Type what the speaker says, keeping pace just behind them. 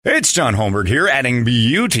It's John Holmberg here, adding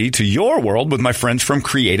beauty to your world with my friends from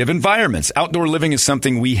Creative Environments. Outdoor living is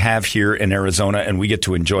something we have here in Arizona, and we get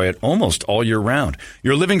to enjoy it almost all year round.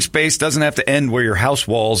 Your living space doesn't have to end where your house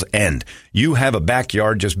walls end. You have a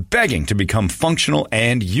backyard just begging to become functional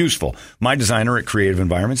and useful. My designer at Creative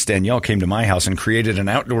Environments, Danielle, came to my house and created an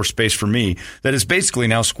outdoor space for me that is basically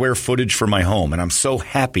now square footage for my home, and I'm so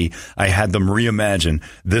happy I had them reimagine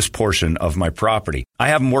this portion of my property. I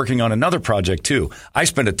have them working on another project, too. I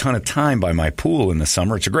spend a ton of time by my pool in the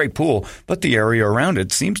summer. It's a great pool, but the area around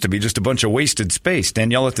it seems to be just a bunch of wasted space.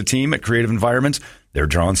 Danielle at the team at Creative Environments, they're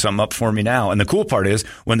drawing something up for me now. And the cool part is,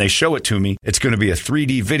 when they show it to me, it's going to be a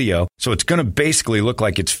 3D video, so it's going to basically look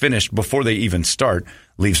like it's finished before they even start.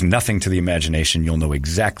 Leaves nothing to the imagination. You'll know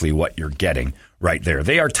exactly what you're getting right there.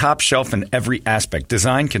 They are top shelf in every aspect.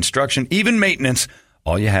 Design, construction, even maintenance.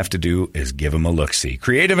 All you have to do is give them a look-see.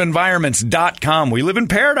 CreativeEnvironments.com. We live in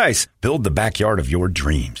paradise. Build the backyard of your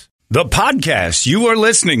dreams. The podcast you are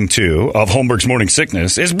listening to of Holmberg's Morning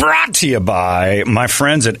Sickness is brought to you by my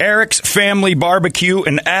friends at Eric's Family Barbecue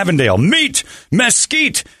in Avondale. Meet,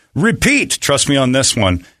 mesquite, repeat. Trust me on this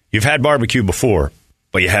one. You've had barbecue before,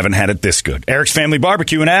 but you haven't had it this good. Eric's Family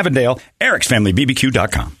Barbecue in Avondale,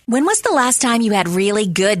 ericsfamilybbq.com. When was the last time you had really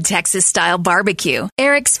good Texas-style barbecue?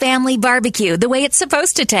 Eric's Family Barbecue, the way it's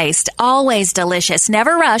supposed to taste. Always delicious,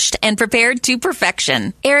 never rushed, and prepared to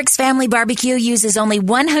perfection. Eric's Family Barbecue uses only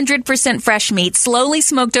 100% fresh meat, slowly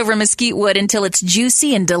smoked over mesquite wood until it's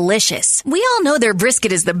juicy and delicious. We all know their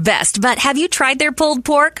brisket is the best, but have you tried their pulled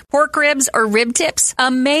pork, pork ribs, or rib tips?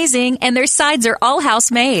 Amazing, and their sides are all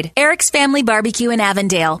house-made. Eric's Family Barbecue in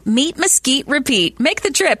Avondale. Meet, mesquite, repeat. Make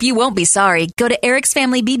the trip. You won't be sorry. Go to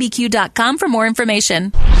ericsfamilybbq.com for more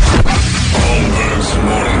information. Holmberg's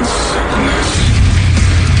Morning Sickness.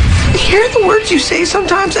 Hear the words you say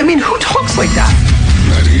sometimes? I mean, who talks like that?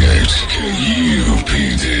 98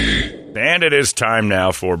 KUPD. And it is time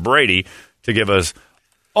now for Brady to give us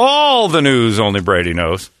all the news only Brady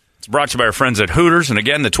knows. It's brought to you by our friends at Hooters. And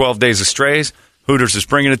again, the 12 Days of Strays. Hooters is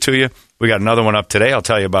bringing it to you. We got another one up today. I'll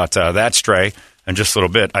tell you about that stray in just a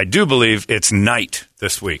little bit. I do believe it's night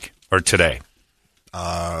this week or today.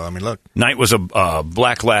 Let me look. Knight was a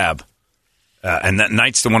black lab, and that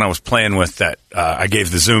Knight's the one I was playing with that I gave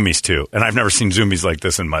the zoomies to, and I've never seen zoomies like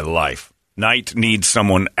this in my life. Knight needs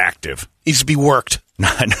someone active. Needs to be worked.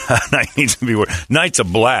 Knight needs to be worked. Knight's a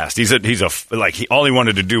blast. All he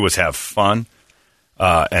wanted to do was have fun,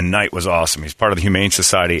 and Knight was awesome. He's part of the Humane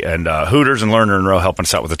Society, and Hooters and Lerner and Rowe helping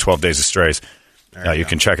us out with the 12 Days of Strays. You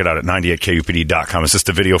can check it out at 98kupd.com. Is this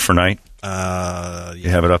the video for Knight? You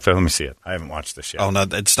have it up there? Let me see it. I haven't watched this yet. Oh, no,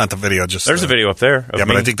 it's not the video. There's a video up there. Yeah,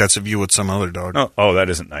 but I think that's a view with some other dog. Oh, that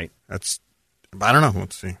isn't Knight. I don't know.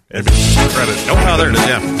 Let's see. Maybe credit. No, there it is.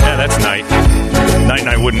 Yeah, that's Knight. Knight and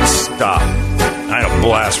I wouldn't stop. I had a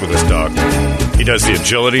blast with this dog. He does the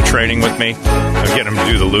agility training with me. I get him to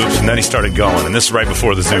do the loops, and then he started going. And this is right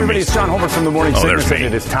before the Zoomies. Everybody, it's John Holmberg from the Morning Sickness, and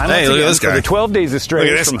it is time look at this guy. for the 12 Days of Strays.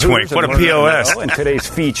 Look at this from twink. Hooters What a and POS. And today's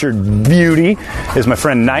featured beauty is my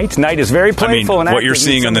friend Knight. Knight is very playful and active. What you're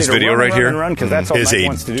seeing on this video right here is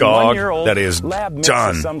a dog that is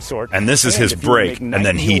done. And this is his break, and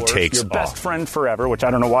then he takes your off. best friend forever, which I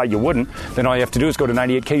don't know why you wouldn't. Then all you have to do is go to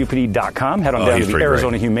 98kupd.com, head on down to the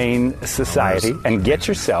Arizona Humane Society, and get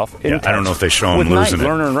yourself in touch. I don't know if they show him with losing Knight, it.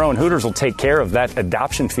 Lerner and Rowe, and Hooters will take care of that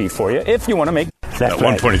adoption fee for you if you want to make that. At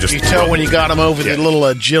one point, he just... You tell when you got him over the little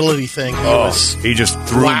agility thing. He just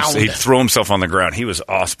he'd throw himself on the ground. He was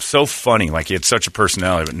awesome. So funny. Like, he had such a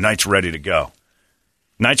personality, but Knight's ready to go.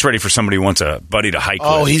 Knight's ready for somebody who wants a buddy to hike with.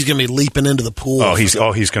 Oh, he's going to be leaping into the pool. He's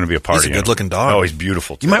going to be a party. He's a good-looking dog. Oh, he's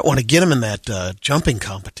beautiful, too. You might want to get him in that jumping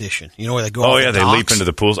competition. You know where they go they leap into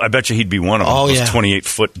the pools. I bet you he'd be one of them. Those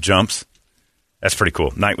 28-foot jumps. That's pretty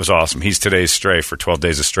cool. Knight was awesome. He's today's stray for 12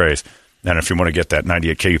 Days of Strays. And if you want to get that,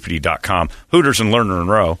 98kupd.com. Hooters and Lerner and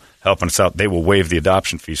Rowe helping us out. They will waive the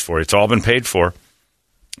adoption fees for you. It's all been paid for.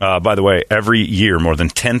 By the way, every year more than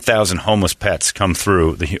 10,000 homeless pets come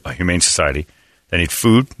through the Humane Society. They need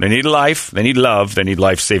food. They need life. They need love. They need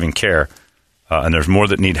life-saving care. And there's more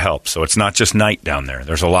that need help. So it's not just Knight down there.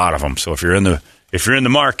 There's a lot of them. So if you're in the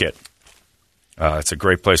market, it's a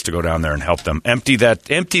great place to go down there and help them empty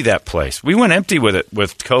that place. We went empty with it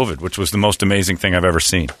with COVID, which was the most amazing thing I've ever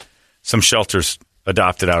seen. Some shelters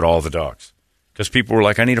adopted out all the dogs because people were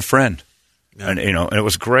like, "I need a friend," and and it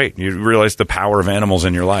was great. You realize the power of animals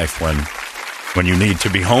in your life when you need to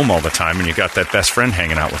be home all the time and you got that best friend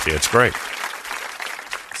hanging out with you. It's great.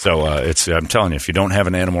 So I'm telling you, if you don't have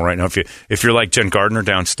an animal right now, if you're like Jen Gardner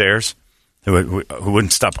downstairs, who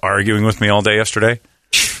wouldn't stop arguing with me all day yesterday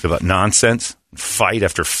about nonsense, fight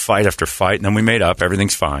after fight after fight, and then we made up.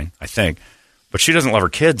 Everything's fine, I think. But she doesn't love her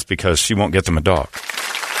kids because she won't get them a dog.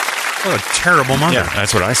 What a terrible mother. Yeah,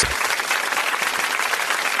 that's what I say.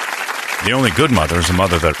 The only good mother is a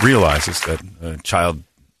mother that realizes that a child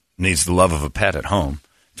needs the love of a pet at home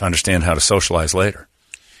to understand how to socialize later.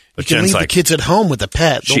 But you can leave the kids at home with the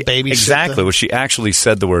pet. They'll babysit exactly. them. Well, she actually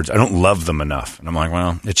said the words, I don't love them enough. And I'm like,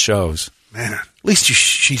 well, it shows. Man. At least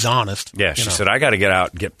she's honest. Yeah, she said, I got to get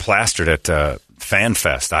out and get plastered at Fan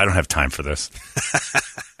Fest. I don't have time for this.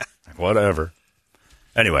 Like, whatever.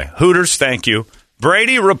 Anyway, Hooters, thank you.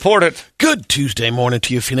 Brady, report it. Good Tuesday morning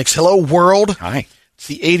to you, Phoenix. Hello, world. Hi. It's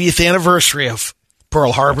the 80th anniversary of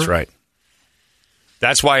Pearl Harbor. That's right.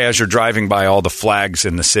 That's why as you're driving by all the flags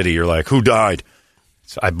in the city, you're like, who died?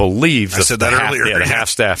 So I believe I said that earlier. Yeah, the half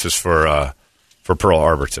staff is for Pearl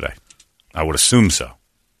Harbor today. I would assume so.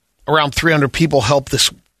 Around 300 people helped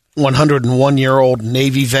this 101-year-old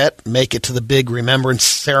Navy vet make it to the big remembrance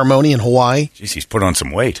ceremony in Hawaii. Jeez, he's put on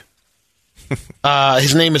some weight.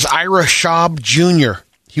 His name is Ira Schaub Jr.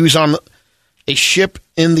 He was on a ship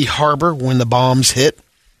in the harbor when the bombs hit.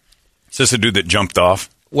 Is this a dude that jumped off?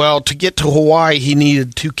 Well, to get to Hawaii, he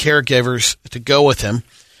needed 2 caregivers to go with him.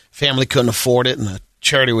 Family couldn't afford it, and the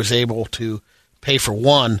charity was able to pay for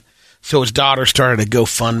one. So his daughter started a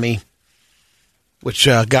GoFundMe, which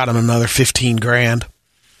got him another $15,000.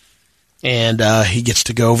 And he gets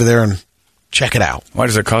to go over there and check it out. Why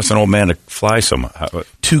does it cost an old man to fly so much?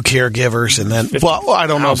 2 caregivers, and then, well, I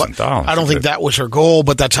don't know. But I don't think that was her goal,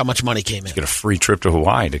 but that's how much money came in. Get a free trip to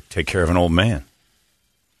Hawaii to take care of an old man.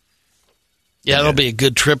 Yeah, that'll be a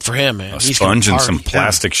good trip for him, man. A sponge and some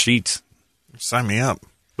plastic sheets. Sign me up.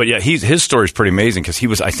 But yeah, his story is pretty amazing because he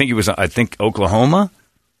was Oklahoma,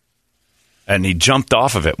 and he jumped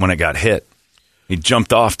off of it when it got hit. He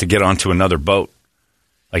jumped off to get onto another boat.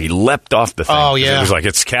 Like he leapt off the thing. Oh, yeah. It was like,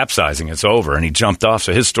 it's capsizing, it's over. And he jumped off.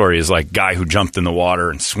 So his story is like guy who jumped in the water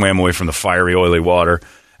and swam away from the fiery, oily water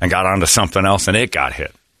and got onto something else and it got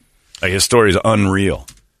hit. Like his story is unreal.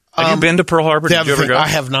 Have you been to Pearl Harbor? Did you ever go? I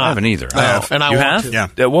have not. I haven't either. No. And I you want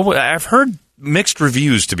have? to. Yeah. I've heard mixed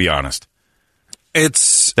reviews, to be honest.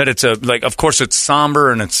 It's of course it's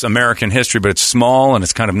somber and it's American history, but it's small and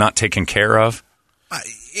it's kind of not taken care of.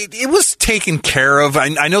 It was taken care of.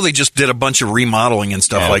 I know they just did a bunch of remodeling and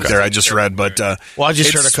stuff like there. I just read, but well, I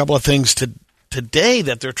just heard a couple of things today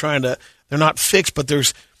that they're not fixed, but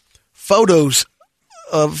there's photos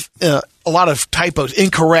of a lot of typos,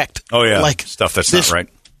 incorrect. Oh yeah, like stuff that's not right.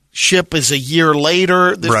 Ship is a year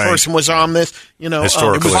later. This person was on this.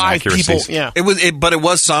 Historical people. inaccuracies. Yeah, but it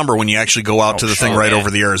was somber when you actually go out to the thing right over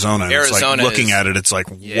the Arizona. And it's like looking at it, it's like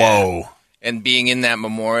whoa. And being in that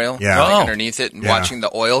memorial, like underneath it, and watching the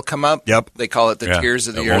oil come up. Yep, they call it the Tears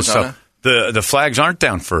of the Arizona. The flags aren't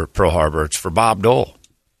down for Pearl Harbor; it's for Bob Dole.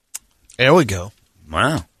 There we go.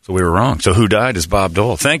 Wow, so we were wrong. So who died is Bob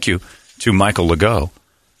Dole. Thank you to Michael Legault,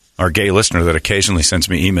 our gay listener that occasionally sends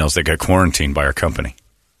me emails that got quarantined by our company.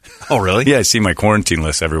 Oh, really? Yeah, I see my quarantine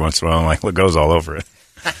list every once in a while. I'm like, Legault's all over it.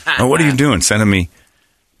 Oh, what are you doing? Sending me?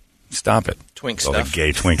 Stop it. Twink all stuff. The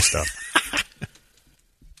gay twink stuff.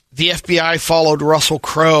 The FBI followed Russell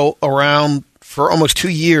Crowe around for almost 2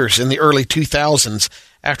 years in the early 2000s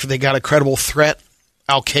after they got a credible threat.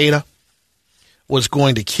 Al-Qaeda was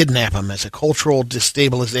going to kidnap him as a cultural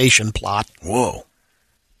destabilization plot. Whoa.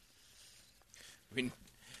 We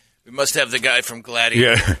must have the guy from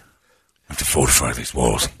Gladiator. Yeah. I have to fortify these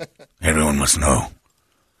walls. Everyone must know.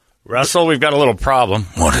 Russell, we've got a little problem.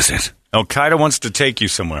 What is it? Al-Qaeda wants to take you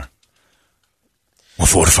somewhere. We'll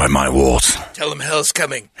fortify my walls. Tell him hell's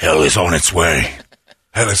coming. Hell is on its way.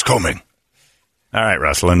 Hell is coming. All right,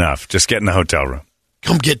 Russell, enough. Just get in the hotel room.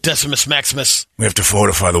 Come get Decimus Maximus. We have to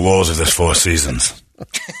fortify the walls of this Four Seasons.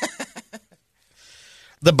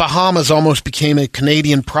 The Bahamas almost became a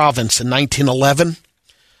Canadian province in 1911,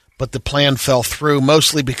 but the plan fell through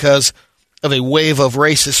mostly because of a wave of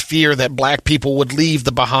racist fear that black people would leave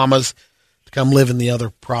the Bahamas to come live in the other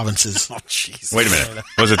provinces. Oh, jeez. Wait a minute.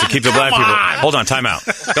 Was it to keep the black people? Hold on, time out.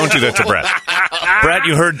 Don't do that to Brett. Brett,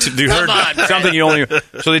 you heard something you only...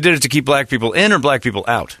 So they did it to keep black people in or black people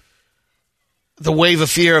out? The wave of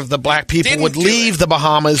fear of the black people would leave the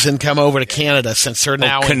Bahamas and come over to Canada since they're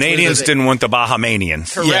now... Canadians didn't want the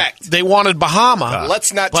Bahamanians. Correct. Yeah, they wanted Bahama.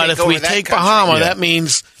 Let's not But take if over we that take country. Bahama, that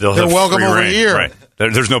means they're have welcome free over reign. here. Right.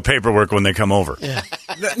 There's no paperwork when they come over. Yeah.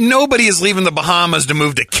 Nobody is leaving the Bahamas to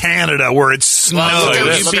move to Canada where it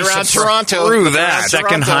snows. Look around Toronto. Screw that.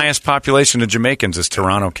 Second highest population of Jamaicans is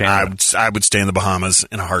Toronto, Canada. I would stay in the Bahamas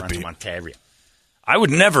in a heartbeat. Ontario. I would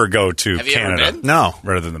never go to Have you Canada. ever been? No.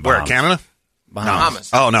 Rather than the Where, Bahamas. Canada? Bahamas.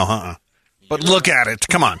 Oh, no, But look at it.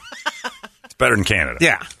 Come on. It's better than Canada.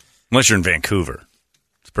 Yeah. Unless you're in Vancouver.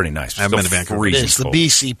 It's pretty nice. I haven't been to Vancouver. It is the cold.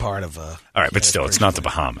 BC part of. All right, but still, it's not the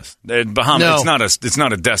Bahamas. Bahamas. No. It's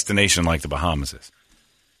not a destination like the Bahamas is.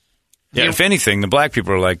 Yeah, if anything, the black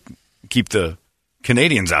people are like, keep the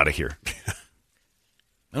Canadians out of here.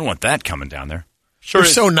 I don't want that coming down there. They're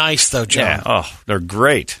so nice, though, John. Yeah. Oh, they're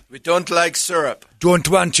great. We don't like syrup. Don't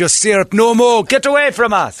want your syrup no more. Get away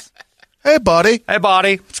from us. Hey, buddy. Hey,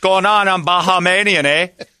 buddy. What's going on? I'm Bahamanian, eh?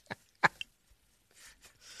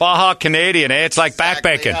 Baja Canadian, eh? It's like Exactly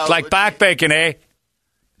backbacon. how It's like it would backbacon, eh?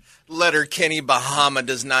 Letterkenny Bahama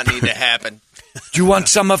does not need to happen. Do you want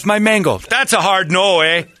some of my mango? That's a hard no,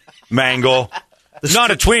 eh? Mango.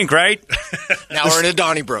 Not a twink, right? Now we're in a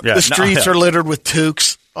Donnybrook. Yeah. The streets are littered with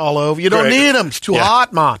toques all over. You don't Great. need them. It's too Yeah.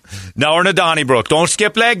 hot, man. Now we're in a Donnybrook. Don't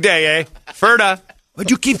skip leg day, eh? Further. Why'd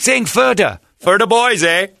you keep saying further? Further boys,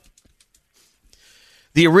 eh?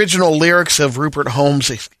 The original lyrics of Rupert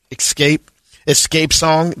Holmes' Escape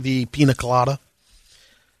song, the Pina Colada.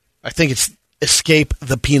 I think it's Escape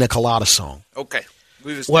the Pina Colada song. Okay.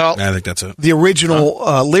 Well, I think that's it. the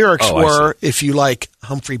original lyrics Oh, I were, if you like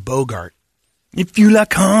Humphrey Bogart, If you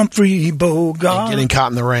like Humphrey Bogart. getting caught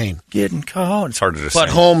in the rain. Getting caught. It's harder to But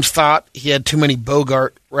sing. Holmes thought he had too many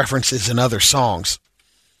Bogart references in other songs.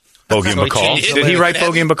 Bogey and So he Bacall. changed the Did he write lyric.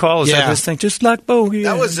 Bogey and Bacall? Is Yeah. that his thing? Just like Bogey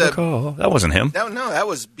That was and a- Bacall. That wasn't him. No, that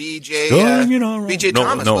was B.J. Going all right. B.J. No,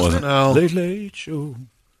 Thomas, no, it wasn't wasn't. No. Late, late show.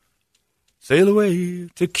 Sail away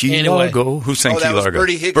to Key Anyway. Largo. Who sang Oh, Key that was Largo?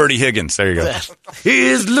 Bertie Higgins. Bertie Higgins. There you go.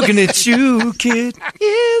 He's looking at you, kid.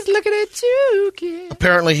 He's looking at you, kid.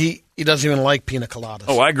 Apparently, he doesn't even like Pina Coladas.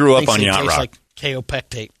 Oh, I grew up Thinks on they yacht taste rock. like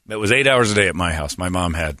Kaopectate. It was 8 hours a day at my house. My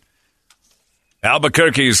mom had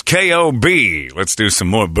Albuquerque's KOB. Let's do some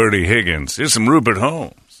more Bertie Higgins. Here's some Rupert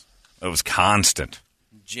Holmes. It was constant.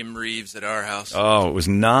 Jim Reeves at our house. Oh, it was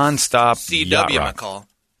nonstop yacht CW rock. McCall.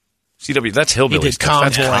 CW, that's hillbilly He did stuff.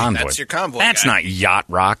 That's Convoy. Convoy. That's your Convoy That's guy. not yacht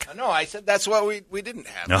rock. No, I said that's what we didn't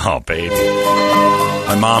have. No, baby.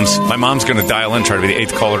 My mom's going to dial in, try to be the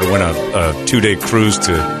 8th caller to win a 2-day cruise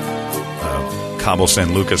to Cabo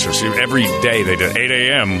San Lucas. Every day they did 8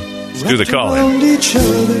 a.m. Let's do the call in.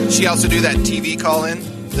 She also do that TV call-in?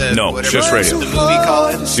 No, just radio. The movie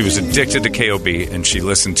call-in? She was addicted to KOB, and she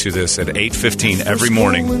listened to this at 8:15 every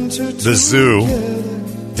morning. The Zoo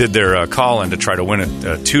did their call-in to try to win a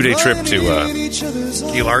 2-day trip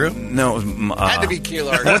to Key Largo? no, it was, Had to be Key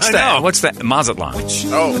Largo. What's that? What's that? Mazatlan.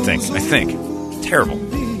 Oh. I think. Terrible.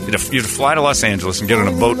 You'd have to fly to Los Angeles and get on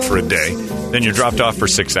a boat for a day. Then you're dropped off for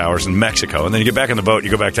 6 hours in Mexico. And then you get back on the boat, you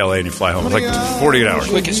go back to L.A. and you fly home. It's like 48 hours.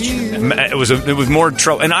 Quickest trip. It was more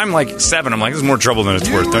trouble. And I'm like 7. I'm like, this is more trouble than it's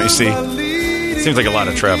worth. Don't you see? Seems like a lot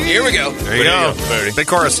of travel. Here we go. There you go. Big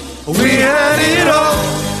chorus. We had it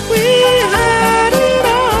all. We had it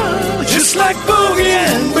all. Just like Bogey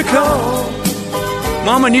and Bacall.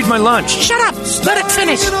 Mom, I need my lunch. Shut up. Let it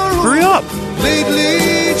finish. Hurry up. Late,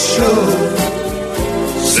 late show.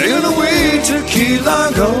 Sail away to Key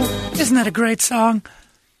Largo. Isn't that a great song?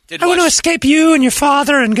 Did I want to watch, escape you and your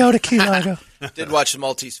father and go to Key Largo. did watch The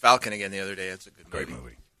Maltese Falcon again the other day. That's a good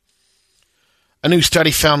movie. A new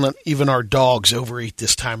study found that even our dogs overeat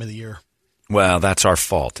this time of the year. Well, that's our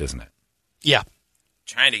fault, isn't it? Yeah.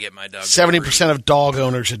 Trying to get my dog. 70% of dog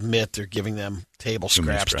owners admit they're giving them table Too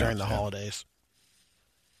many scraps during the scraps, yeah. holidays.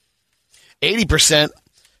 80%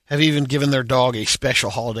 have even given their dog a special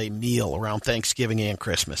holiday meal around Thanksgiving and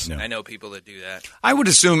Christmas. No. I know people that do that. I would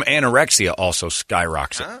assume anorexia also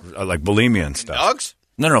skyrockets, like bulimia and stuff. Dogs?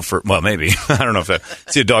 No, maybe. I don't know if that.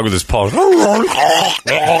 See a dog with his paws.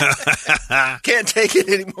 Can't take it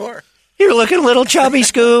anymore. You're looking a little chubby,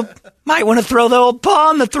 Scoob. Might want to throw the old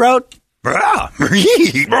paw in the throat.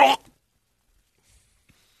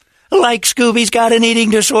 Like Scooby's got an eating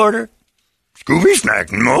disorder. Scooby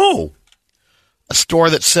snack, no. A store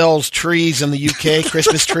that sells trees in the UK,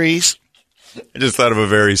 Christmas trees. I just thought of a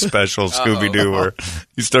very special Scooby-Doo where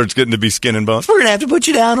he starts getting to be skin and bones. We're going to have to put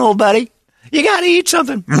you down, old buddy. You got to eat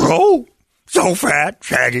something. No, so fat,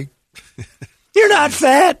 Shaggy. You're not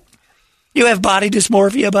fat. You have body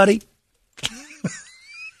dysmorphia, buddy.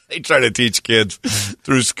 They try to teach kids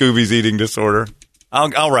through Scooby's eating disorder.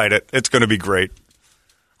 I'll write it. It's going to be great.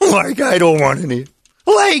 Like, I don't want any.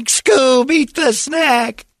 Like Scoob, eat the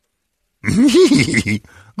snack.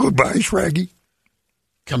 Goodbye, Shaggy.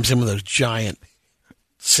 Comes in with those giant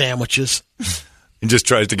sandwiches. And just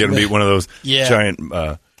tries to get him to eat one of those Yeah. giant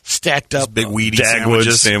Stacked up. Big weedy Dagwood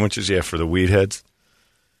sandwiches. sandwiches, for the weed heads.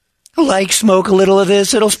 Like smoke a little of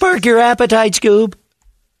this. It'll spark your appetite, Scoob.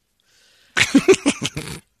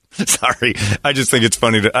 Sorry. I just think it's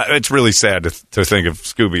funny. It's really sad to think of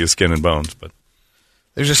Scooby as skin and bones. But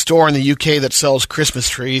There's a store in the UK that sells Christmas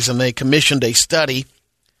trees, and they commissioned a study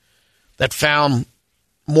that found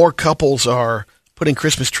more couples are putting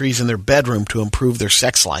Christmas trees in their bedroom to improve their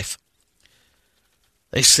sex life.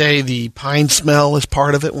 They say the pine smell is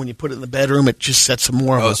part of it. When you put it in the bedroom, it just sets a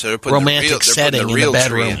more of a romantic setting in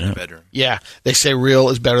the bedroom. Yeah, they say real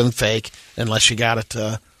is better than fake, unless you got it.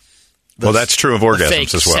 Well, that's true of orgasms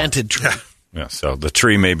fake as well. Scented tree. Yeah, so the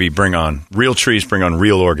tree maybe real trees bring on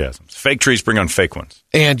real orgasms. Fake trees bring on fake ones.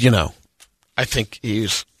 And, I think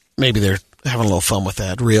maybe they're having a little fun with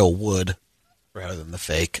that. Real wood rather than the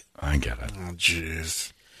fake. I get it. Oh,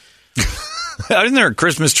 jeez. Isn't there a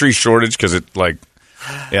Christmas tree shortage? Because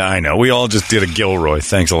yeah, I know. We all just did a Gilroy.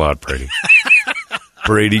 Thanks a lot, Brady.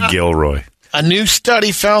 Brady Gilroy. A new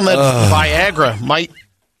study found that Viagra might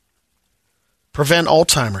prevent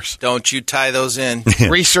Alzheimer's. Don't you tie those in.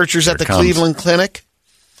 Researchers at the Cleveland Clinic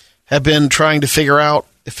have been trying to figure out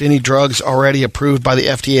if any drugs already approved by the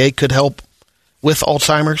FDA could help with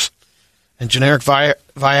Alzheimer's. And generic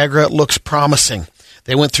Viagra looks promising.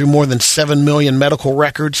 They went through more than 7 million medical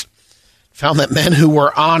records, found that men who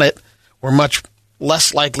were on it were much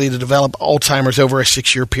less likely to develop Alzheimer's over a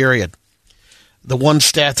 6-year period. The one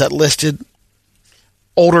stat that listed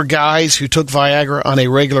older guys who took Viagra on a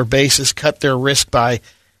regular basis cut their risk by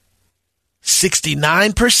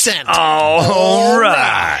 69%. All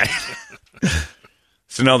right.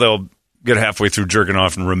 So now they'll get halfway through jerking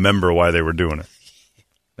off and remember why they were doing it.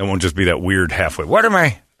 It won't just be that weird halfway. What am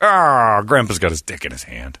I? Oh, Grandpa's got his dick in his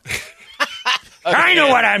hand. I know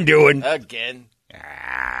what I'm doing. Again.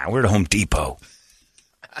 We're at Home Depot.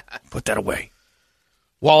 Put that away.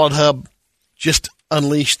 Wallet Hub just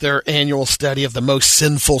unleashed their annual study of the most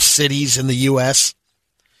sinful cities in the U.S.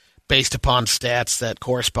 based upon stats that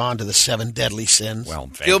correspond to the 7 deadly sins. Well,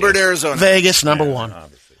 Vegas. Gilbert, Arizona. Vegas, number one.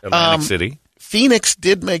 Atlantic City. Phoenix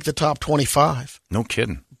did make the top 25. No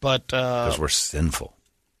kidding. But because we're sinful.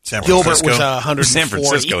 Gilbert was 140. San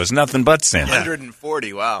Francisco is nothing but sin.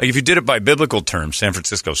 140, wow. Like if you did it by biblical terms, San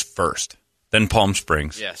Francisco's first. Then Palm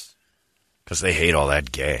Springs. Yes. Because they hate all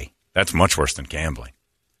that gay. That's much worse than gambling.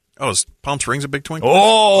 Oh, is Palm Springs a big twink?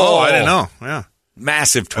 Oh, I didn't know. Yeah.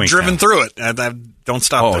 Massive twink. I've driven town. through it. I don't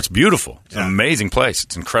stop there. It's beautiful. It's an amazing place.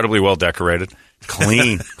 It's incredibly well decorated.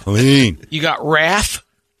 Clean. Clean. You got Wrath.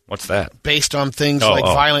 What's that? Based on things like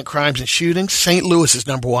violent crimes and shootings. St. Louis is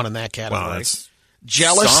number one in that category. Wow, that's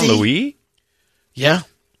Jealousy. St. Louis? Yeah.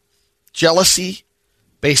 Jealousy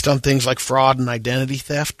based on things like fraud and identity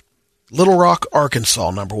theft. Little Rock,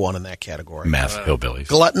 Arkansas, number one in that category. Meth, hillbillies.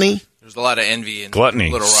 Gluttony. There's a lot of envy in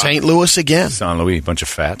Gluttony. Little Rock. St. Louis again. St. Louis, bunch of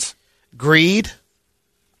fats. Greed.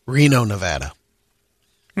 Reno, Nevada.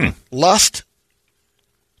 Lust.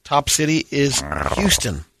 Top city is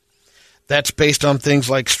Houston. That's based on things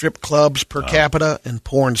like strip clubs per capita and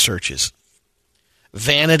porn searches.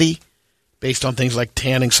 Vanity, based on things like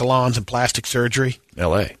tanning salons and plastic surgery.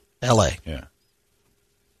 L.A. Yeah.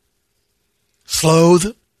 Sloth,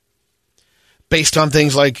 based on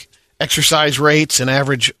things like exercise rates and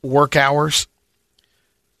average work hours.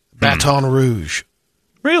 Baton Rouge.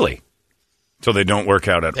 Really? So they don't work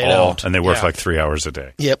out at all, and they work like 3 hours a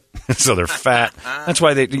day. Yep. So they're fat. That's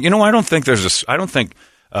why they. I don't think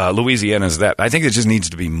Louisiana is that. I think it just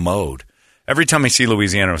needs to be mowed. Every time I see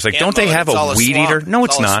Louisiana, it's like, don't they have a weed eater? No,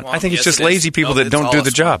 it's not. I think it's just lazy people that don't do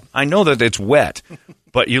the job. I know that it's wet,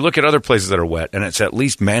 but you look at other places that are wet, and it's at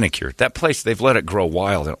least manicured. That place, they've let it grow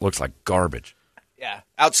wild, and it looks like garbage. Yeah,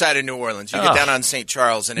 outside of New Orleans. You get down on St.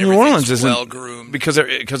 Charles, and New Orleans everything's isn't well-groomed. because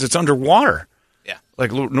it's underwater. Yeah.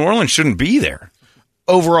 Like, New Orleans shouldn't be there.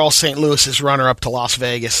 Overall, St. Louis is runner-up to Las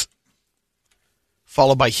Vegas,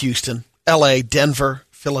 followed by Houston, L.A., Denver,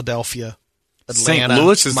 Philadelphia, Atlanta, St.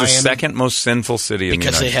 Louis is Miami, the second most sinful city in the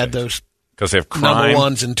United States. Because they had those because they have crime. number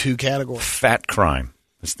ones in 2 categories. Fat crime.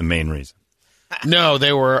 That's the main reason. No,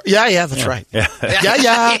 they were... Yeah, that's right. Yeah.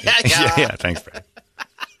 Yeah. Thanks, Brad.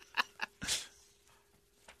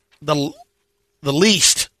 The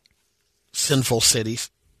least sinful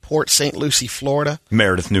cities: Port St. Lucie, Florida;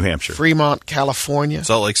 Meredith, New Hampshire; Fremont, California;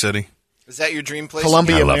 Salt Lake City. Is that your dream place?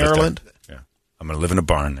 Columbia, Maryland; Yeah, I'm going to live in a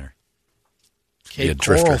barn there. Cape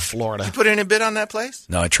Coral, Florida. You put in a bid on that place?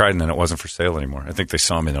 No, I tried, and then it wasn't for sale anymore. I think they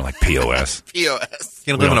saw me, and they're like, POS. POS.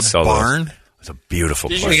 You live in a barn? It's a beautiful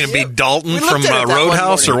place. Are you going to be Dalton from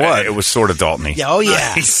Roadhouse or what? It was sort of Dalton-y. Yeah, oh,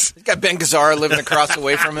 yeah. Nice. He's got Ben Gazzara living across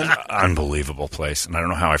away from him. Unbelievable place. And I don't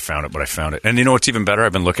know how I found it, but I found it. And you know what's even better?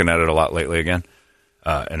 I've been looking at it a lot lately again.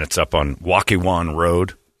 And it's up on Waukesha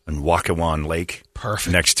Road and Waukesha Lake.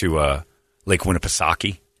 Perfect. Next to Lake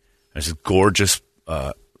Winnipesaukee. It's a gorgeous,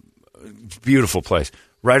 beautiful place.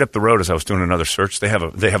 Right up the road, as I was doing another search, they have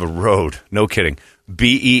a road. No kidding.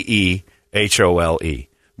 Beehole.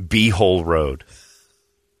 Beehole Road.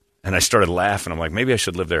 And I started laughing. I'm like, maybe I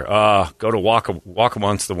should live there. Go to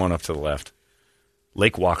Wacawan's the one up to the left.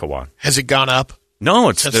 Lake Wacawan. Has it gone up?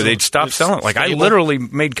 No, they'd stopped selling. Like, I literally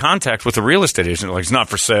made contact with the real estate agent. Like, it's not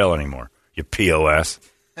for sale anymore. You POS.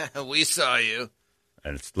 We saw you.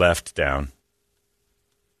 And it's left, down.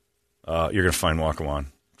 You're going to find Wacawan.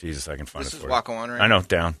 Jesus, I can find it for you. This is Wacawan, right? I know,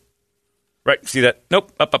 down. Right, see that?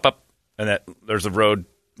 Nope, up. And there's a road.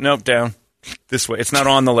 Nope, down. This way. It's not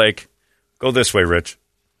on the lake. Go this way, Rich.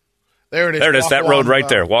 There it is. There it is, that road right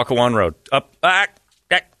there. Wacawan Road. Up, back.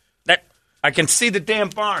 I can see the damn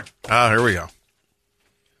barn. Oh, here we go.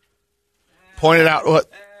 Pointed out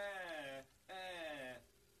what?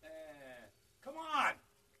 Come on.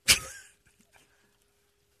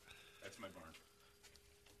 That's my barn.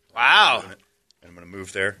 Wow. And I'm going to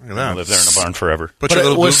move there. Look at I'm that. going to live there in a barn forever. Put your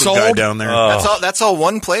little Google guy down there. That's all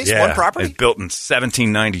one place, Yeah, one property? it's built in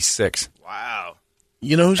 1796. Wow.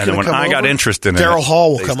 You know who's And going then to when come I got over? interested in Daryl it,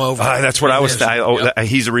 Hall will come over. That's what I was. Yep.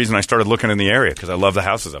 He's the reason I started looking in the area because I love the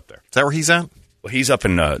houses up there. Is that where he's at? Well, he's up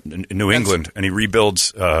in New England, and he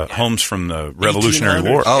rebuilds homes from the Revolutionary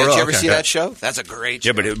War. Oh, did really? you ever Okay. see that show? That's a great show.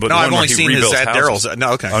 Yeah, but No, the one I've where only he seen his rebuilds at houses. Daryl's.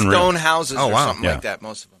 No, okay. Unreal. Stone houses Oh, or wow. something Yeah. like that,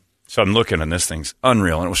 most of them. So I'm looking, and this thing's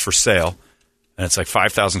unreal, and it was for sale, and it's like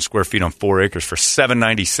 5,000 square feet on 4 acres for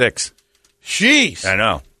 $796. Jeez. I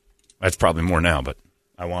know. That's probably more now, but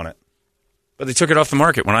I want it. But they took it off the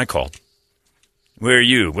market when I called. Where are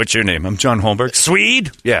you? What's your name? I'm John Holmberg.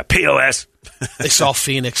 Swede? Yeah, POS. They saw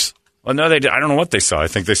Phoenix. Well, no, they did. I don't know what they saw. I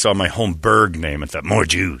think they saw my Holmberg name and thought, more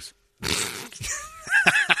Jews.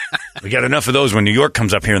 We got enough of those when New York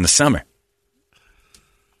comes up here in the summer.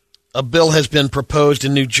 A bill has been proposed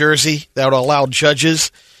in New Jersey that would allow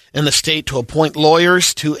judges in the state to appoint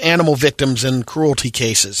lawyers to animal victims in cruelty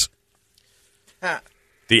cases.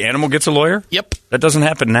 The animal gets a lawyer? Yep. That doesn't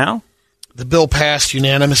happen now? The bill passed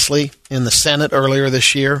unanimously in the Senate earlier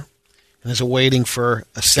this year and is awaiting for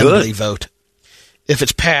Assembly vote. If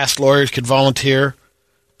it's passed, lawyers could volunteer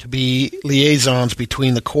to be liaisons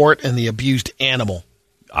between the court and the abused animal.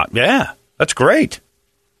 Yeah, that's great.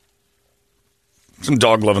 Some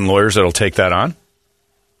dog-loving lawyers that'll take that on.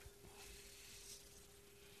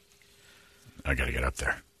 I got to get up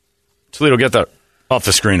there. Toledo, get that off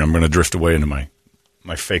the screen. I'm going to drift away into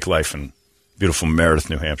my fake life in beautiful Meredith,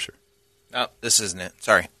 New Hampshire. Oh, this isn't it.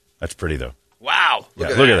 Sorry. That's pretty, though. Wow.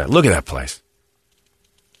 Look at that. Look at that place.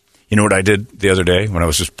 You know what I did the other day when I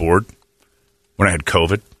was just bored? When I had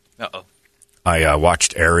COVID? Uh-oh. I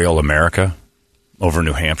watched Aerial America over in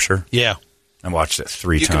New Hampshire. Yeah. I watched it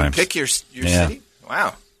 3 times. You can pick your city?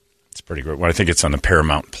 Wow. It's pretty great. Well, I think it's on the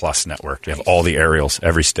Paramount Plus network. They have all the aerials,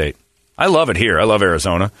 every state. I love it here. I love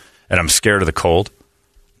Arizona, and I'm scared of the cold.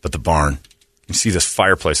 But the barn, you see this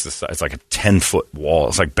fireplace. It's like a 10-foot wall.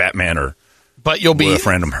 It's like Batman or but you'll be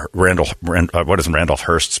Randolph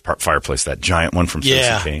Hearst's fireplace, that giant one from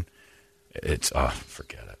Citizen Kane. It's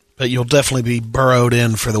forget it. But you'll definitely be burrowed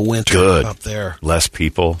in for the winter up there. Less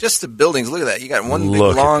people. Just the buildings. Look at that. You got one big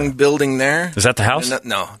long building there. Is that the house?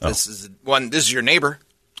 No. This is one. This is your neighbor.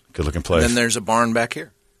 Good looking place. And then there's a barn back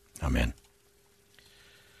here. I'm in.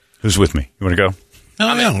 Who's with me? You want to go?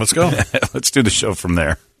 Oh, yeah. Let's go. Let's do the show from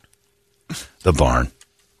there. The barn.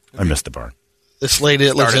 I missed the barn. This lady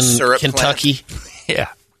that lives in Kentucky. Yeah.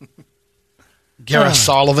 Gareth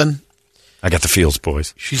Sullivan. I got the feels,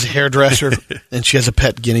 boys. She's a hairdresser, and she has a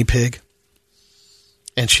pet guinea pig.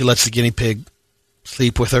 And she lets the guinea pig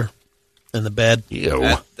sleep with her in the bed. Ew.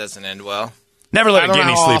 That doesn't end well. Never let a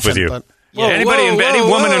guinea sleep with you. Any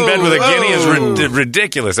woman in bed with a guinea is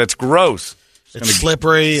ridiculous. That's gross. It's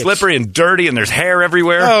slippery. Slippery and dirty, and there's hair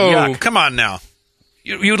everywhere. Oh, Yuck. come on now.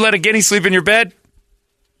 You'd let a guinea sleep in your bed?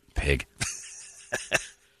 Pig.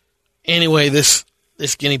 Anyway, this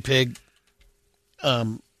guinea pig,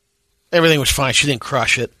 everything was fine. She didn't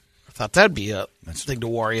crush it. I thought that'd be a thing to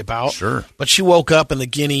worry about. Sure. But she woke up and the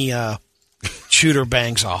guinea chewed her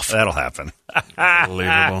bangs off. That'll happen.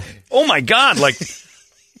 Unbelievable. Oh, my God. Like,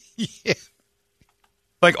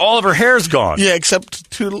 like all of her hair's gone. Yeah, except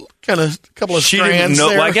a couple of She strands didn't know.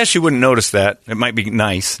 there. Well, I guess you wouldn't notice that. It might be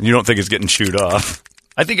nice. You don't think it's getting chewed off.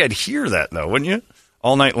 I think I'd hear that, though, wouldn't you?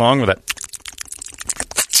 All night long with that.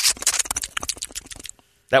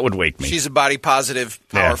 That would wake me. She's a body positive,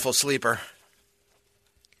 powerful sleeper.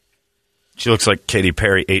 She looks like Katy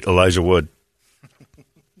Perry ate Elijah Wood.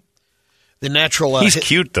 The natural. He's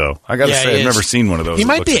cute, though. I got to say, I've never seen one of those. He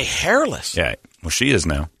might be hairless. Yeah. Well, she is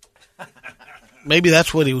now. Maybe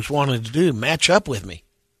that's what he was wanting to do, match up with me.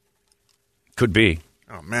 Could be.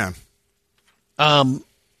 Oh, man.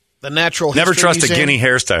 The natural. Never History trust a Museum. guinea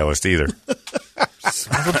hairstylist either.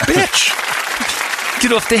 Son of a bitch.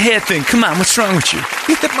 Get off the hair thing. Come on, what's wrong with you?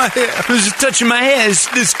 He hit my hair. I was just touching my hair.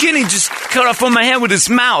 This guinea just cut off on my hair with his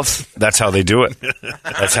mouth. That's how they do it.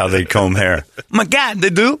 That's how they comb hair. Oh, my God, they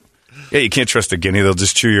do? Yeah, you can't trust a guinea. They'll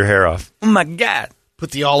just chew your hair off. Oh, my God. Put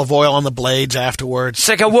the olive oil on the blades afterwards. It's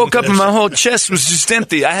like I woke up and my whole chest was just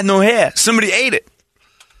empty. I had no hair. Somebody ate it.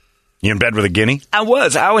 You in bed with a guinea? I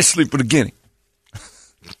was. I always sleep with a guinea.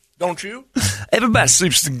 Don't you? Everybody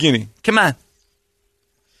sleeps with a guinea. Come on.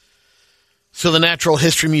 So the Natural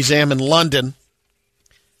History Museum in London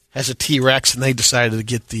has a T-Rex, and they decided to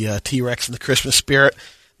get the T-Rex in the Christmas spirit.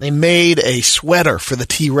 They made a sweater for the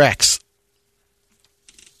T-Rex.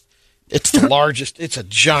 It's the largest. It's a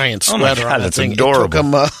giant sweater. Oh, my God, on that that's thing. adorable. It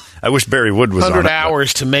took them I wish Barry Wood was on it. 100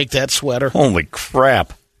 hours to make that sweater. Holy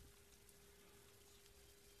crap.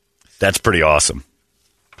 That's pretty awesome.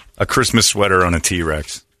 A Christmas sweater on a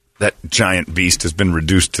T-Rex. That giant beast has been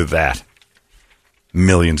reduced to that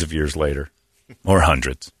millions of years later. Or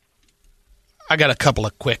hundreds. I got a couple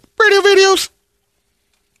of quick radio videos.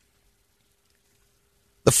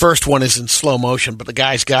 The first one is in slow motion, but the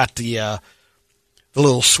guy's got the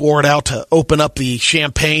little sword out to open up the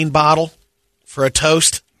champagne bottle for a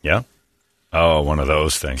toast. Yeah? Oh, one of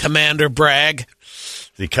those things. Commander Bragg.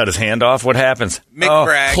 Did he cut his hand off? What happens? Mick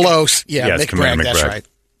Bragg. Close. Yeah, yes, Mick Bragg, that's right.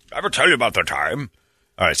 I ever tell you about the time?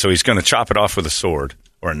 All right, so he's going to chop it off with a sword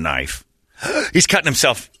or a knife. He's cutting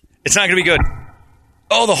himself. It's not going to be good.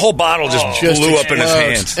 Oh, the whole bottle just blew up in his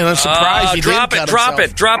hands. And I'm surprised he drop didn't it, cut drop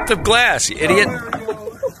himself. it. Drop the glass, you idiot.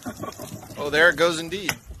 Oh, there it goes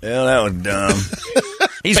indeed. Yeah, that was dumb.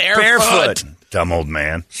 He's barefoot. Dumb old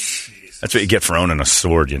man. That's what you get for owning a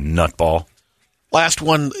sword, you nutball. Last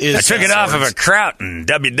one is... I took it off of a kraut in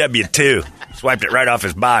WW2. Swiped it right off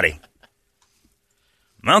his body.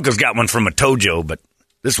 My uncle's got one from a Tojo, but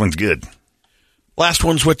this one's good. Last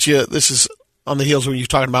one's what you... This is on the heels when you're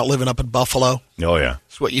talking about living up in Buffalo. Oh, yeah.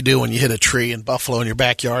 It's what you do when you hit a tree in Buffalo in your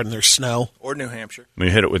backyard and there's snow. Or New Hampshire. When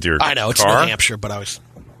you hit it with your I know, it's car? New Hampshire, but I was...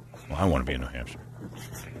 Well, I want to be in New Hampshire.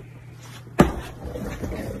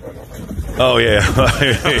 Oh, yeah.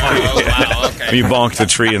 Wow, okay. You bonk the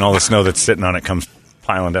tree and all the snow that's sitting on it comes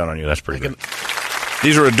piling down on you. That's pretty good.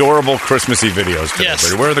 These are adorable Christmassy videos.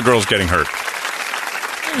 Yes. Where are the girls getting hurt?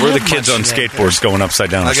 Where are the kids on skateboards going upside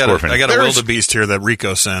down and scorpion? I got a wildebeest here that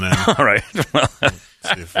Rico sent in. All right.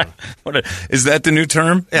 Well, is that the new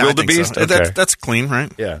term? Yeah, wildebeest? I think so. Okay. That's clean, right?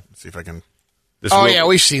 Yeah. Let's see if I can... yeah,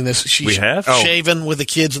 we've seen this. She's we have? shaving with the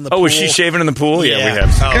kids in the pool. Oh, was she shaving in the pool? Yeah, we Yeah.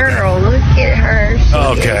 have. Girl, look at her.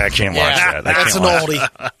 Okay, I can't watch that. That's an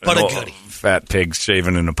oldie, but a goodie. Fat pigs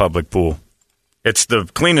shaving in a public pool. It's the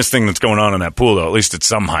cleanest thing that's going on in that pool, though. At least it's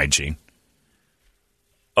some hygiene.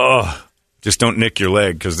 Oh, just don't nick your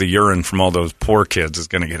leg because the urine from all those poor kids is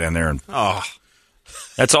going to get in there. And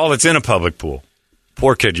that's all that's in a public pool.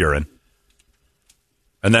 Poor kid urine.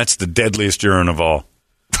 And that's the deadliest urine of all.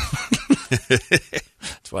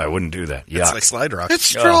 That's why I wouldn't do that. It's like Slide Rock. It's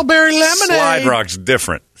strawberry lemonade. Slide Rock's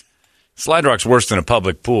different. Slide Rock's worse than a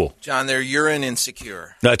public pool. John, they're urine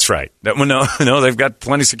insecure. That's right. No, they've got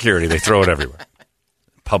plenty of security. They throw it everywhere.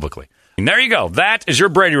 Publicly. And there you go. That is your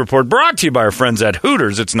Brady Report, brought to you by our friends at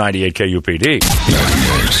Hooters. It's 98 KUPD.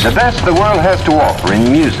 The best the world has to offer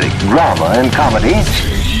in music, drama, and comedy.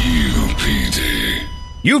 KUPD.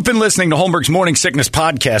 You've been listening to Holmberg's Morning Sickness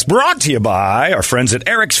Podcast, brought to you by our friends at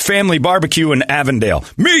Eric's Family Barbecue in Avondale.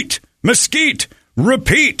 Meet, mesquite,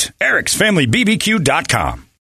 repeat. Eric'sFamilyBBQ.com.